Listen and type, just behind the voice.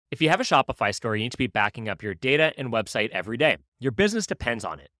If you have a Shopify store, you need to be backing up your data and website every day. Your business depends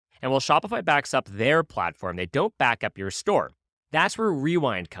on it. And while Shopify backs up their platform, they don't back up your store. That's where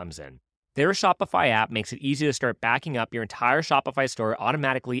Rewind comes in. Their Shopify app makes it easy to start backing up your entire Shopify store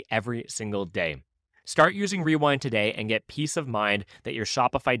automatically every single day. Start using Rewind today and get peace of mind that your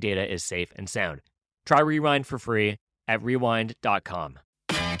Shopify data is safe and sound. Try Rewind for free at rewind.com.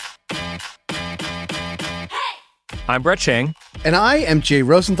 I'm Brett Chang. And I am Jay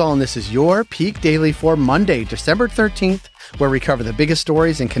Rosenthal, and this is your Peak Daily for Monday, December 13th, where we cover the biggest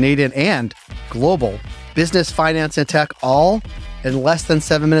stories in Canadian and global business, finance, and tech, all in less than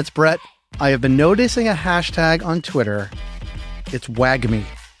 7 minutes. Brett, I have been noticing a hashtag on Twitter. It's WAGME.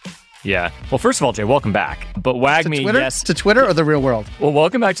 Yeah. Well, first of all, Jay, welcome back. But WAGME, yes. To Twitter or the real world? Well,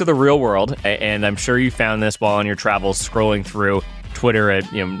 welcome back to the real world. And I'm sure you found this while on your travels scrolling through Twitter at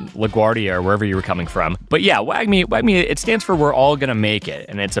LaGuardia or wherever you were coming from. But yeah, WAGME, it stands for We're All Gonna Make It.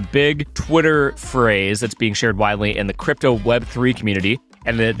 And it's a big Twitter phrase that's being shared widely in the crypto Web3 community.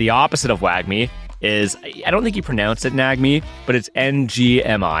 And the opposite of WAGME is, I don't think you pronounce it NAGME, but it's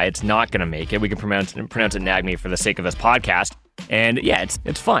NGMI. It's not gonna make it. We can pronounce it NAGME for the sake of this podcast. And yeah,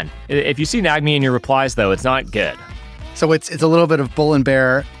 it's fun. If you see NAGME in your replies, though, it's not good. So it's a little bit of bull and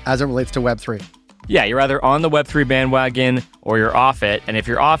bear as it relates to Web3. Yeah, you're either on the Web3 bandwagon or you're off it. And if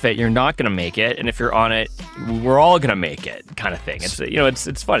you're off it, you're not going to make it. And if you're on it, we're all going to make it kind of thing. It's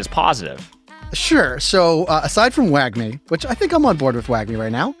it's fun. It's positive. Sure. So aside from WAGME, which I think I'm on board with WAGME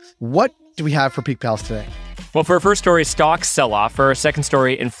right now, what do we have for Peak Pals today? Well, for our first story, stock sell-off. For our second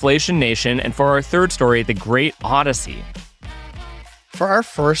story, Inflation Nation. And for our third story, The Great Odyssey. For our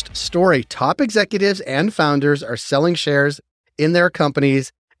first story, top executives and founders are selling shares in their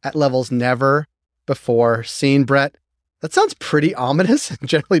companies at levels never before seen. Brett, that sounds pretty ominous and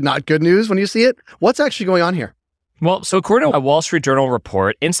generally not good news when you see it. What's actually going on here? Well, so according to a Wall Street Journal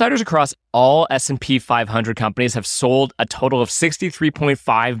report, insiders across all S&P 500 companies have sold a total of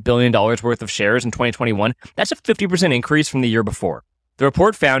 $63.5 billion worth of shares in 2021. That's a 50% increase from the year before. The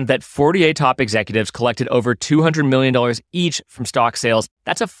report found that 48 top executives collected over $200 million each from stock sales.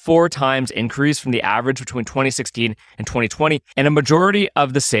 That's a 4 times increase from the average between 2016 and 2020. And a majority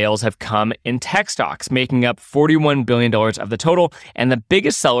of the sales have come in tech stocks, making up $41 billion of the total. And the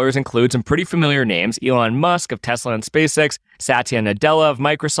biggest sellers include some pretty familiar names: Elon Musk of Tesla and SpaceX, Satya Nadella of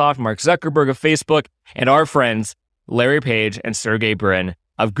Microsoft, Mark Zuckerberg of Facebook, and our friends Larry Page and Sergey Brin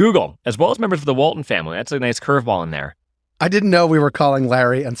of Google, as well as members of the Walton family. That's a nice curveball in there. I didn't know we were calling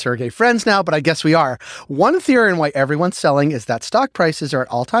Larry and Sergey friends now, but I guess we are. One theory on why everyone's selling is that stock prices are at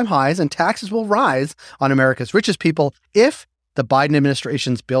all-time highs and taxes will rise on America's richest people if the Biden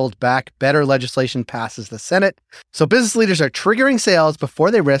administration's Build Back Better legislation passes the Senate. So business leaders are triggering sales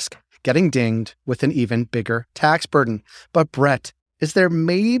before they risk getting dinged with an even bigger tax burden. But Brett, is there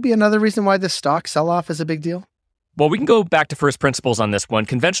maybe another reason why this stock sell-off is a big deal? Well, we can go back to first principles on this one.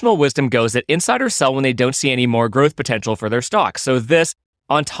 Conventional wisdom goes that insiders sell when they don't see any more growth potential for their stock. So this,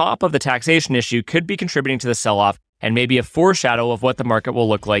 on top of the taxation issue, could be contributing to the sell-off and maybe a foreshadow of what the market will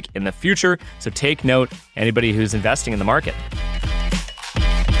look like in the future. So take note, anybody who's investing in the market.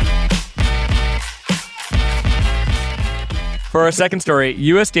 For our second story,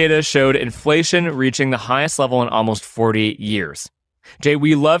 U.S. data showed inflation reaching the highest level in almost 40 years. Jay,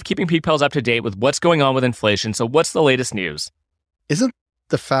 we love keeping Peak Pals up to date with what's going on with inflation. So what's the latest news? Isn't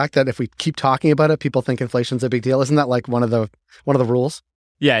the fact that if we keep talking about it, people think inflation's a big deal? Isn't that like one of the rules?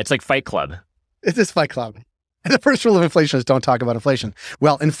 Yeah, it's like Fight Club. It is Fight Club. And the first rule of inflation is don't talk about inflation.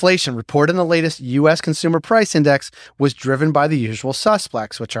 Well, inflation reported in the latest U.S. Consumer Price Index was driven by the usual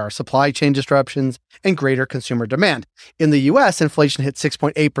suspects, which are supply chain disruptions and greater consumer demand. In the U.S., inflation hit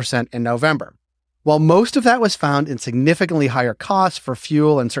 6.8% in November. While most of that was found in significantly higher costs for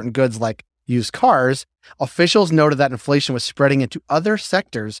fuel and certain goods like used cars, officials noted that inflation was spreading into other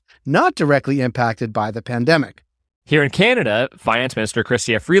sectors not directly impacted by the pandemic. Here in Canada, Finance Minister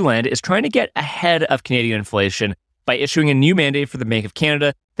Chrystia Freeland is trying to get ahead of Canadian inflation by issuing a new mandate for the Bank of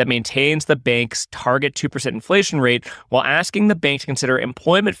Canada that maintains the bank's target 2% inflation rate while asking the bank to consider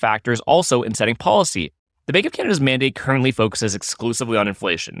employment factors also in setting policy. The Bank of Canada's mandate currently focuses exclusively on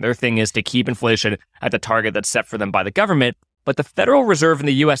inflation. Their thing is to keep inflation at the target that's set for them by the government. But the Federal Reserve in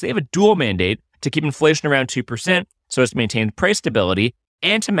the U.S., they have a dual mandate to keep inflation around 2% so as to maintain price stability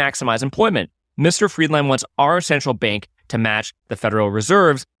and to maximize employment. Mr. Friedland wants our central bank to match the Federal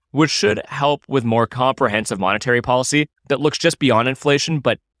Reserve's, which should help with more comprehensive monetary policy that looks just beyond inflation,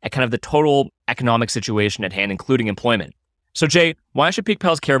 but at kind of the total economic situation at hand, including employment. So Jay, why should Peak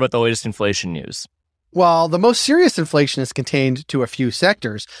Pals care about the latest inflation news? While the most serious inflation is contained to a few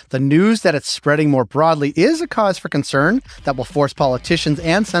sectors, the news that it's spreading more broadly is a cause for concern that will force politicians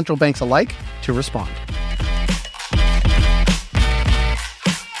and central banks alike to respond.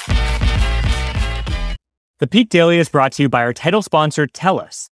 The Peak Daily is brought to you by our title sponsor,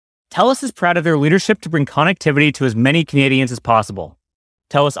 TELUS. TELUS is proud of their leadership to bring connectivity to as many Canadians as possible.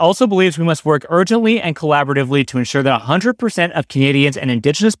 TELUS also believes we must work urgently and collaboratively to ensure that 100% of Canadians and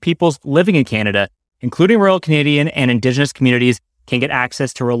Indigenous peoples living in Canada, including Royal Canadian and Indigenous communities, can get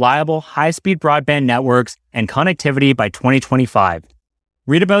access to reliable, high-speed broadband networks and connectivity by 2025.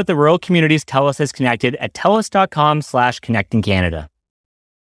 Read about the rural communities TELUS has connected at telus.com/connectingcanada.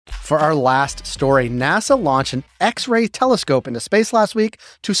 For our last story, NASA launched an X-ray telescope into space last week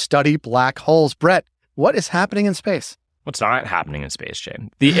to study black holes. Brett, what is happening in space? What's not happening in space, Jay?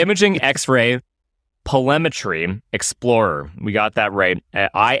 The Imaging X-ray Polarimetry Explorer, we got that right,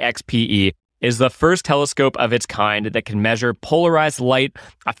 IXPE, is the first telescope of its kind that can measure polarized light,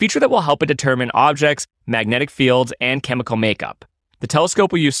 a feature that will help it determine objects, magnetic fields, and chemical makeup. The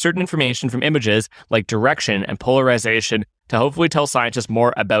telescope will use certain information from images, like direction and polarization, to hopefully tell scientists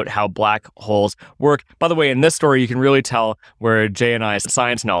more about how black holes work. By the way, in this story, you can really tell where Jay and I's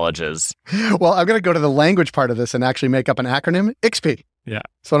science knowledge is. Well, I'm going to go to the language part of this and actually make up an acronym, IXP. Yeah.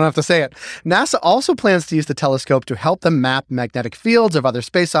 So I don't have to say it. NASA also plans to use the telescope to help them map magnetic fields of other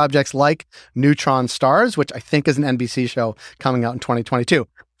space objects like neutron stars, which I think is an NBC show coming out in 2022.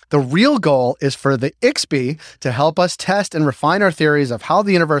 The real goal is for the IXP to help us test and refine our theories of how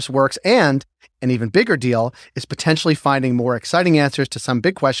the universe works, and an even bigger deal is potentially finding more exciting answers to some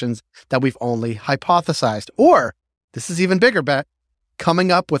big questions that we've only hypothesized. Or, this is even bigger, bet, coming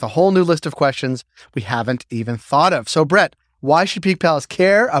up with a whole new list of questions we haven't even thought of. So, Brett, why should Peak Pals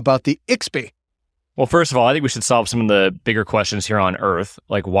care about the IXP? Well, first of all, I think we should solve some of the bigger questions here on Earth,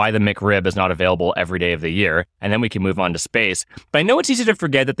 like why the McRib is not available every day of the year, and then we can move on to space. But I know it's easy to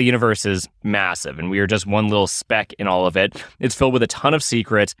forget that the universe is massive, and we are just one little speck in all of it. It's filled with a ton of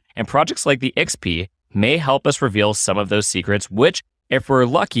secrets, and projects like the IXP may help us reveal some of those secrets, which, if we're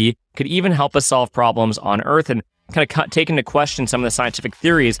lucky, could even help us solve problems on Earth and kind of take into question some of the scientific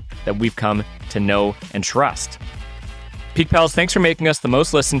theories that we've come to know and trust. Peak Pals, thanks for making us the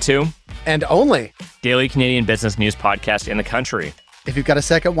most listened to and only daily Canadian business news podcast in the country. If you've got a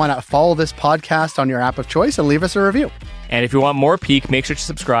second, why not follow this podcast on your app of choice and leave us a review? And if you want more Peak, make sure to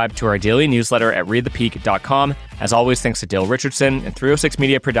subscribe to our daily newsletter at readthepeak.com. As always, thanks to Dale Richardson and 306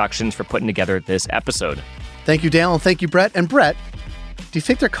 Media Productions for putting together this episode. Thank you, Dale, and thank you, Brett. And Brett, do you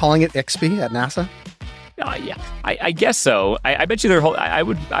think they're calling it IXP at NASA? Yeah, I guess so. I bet you their whole. I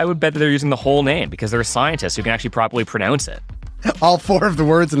would bet that they're using the whole name because they're scientists who can actually properly pronounce it. All four of the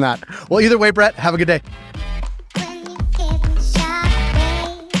words in that. Well, either way, Brett, have a good day.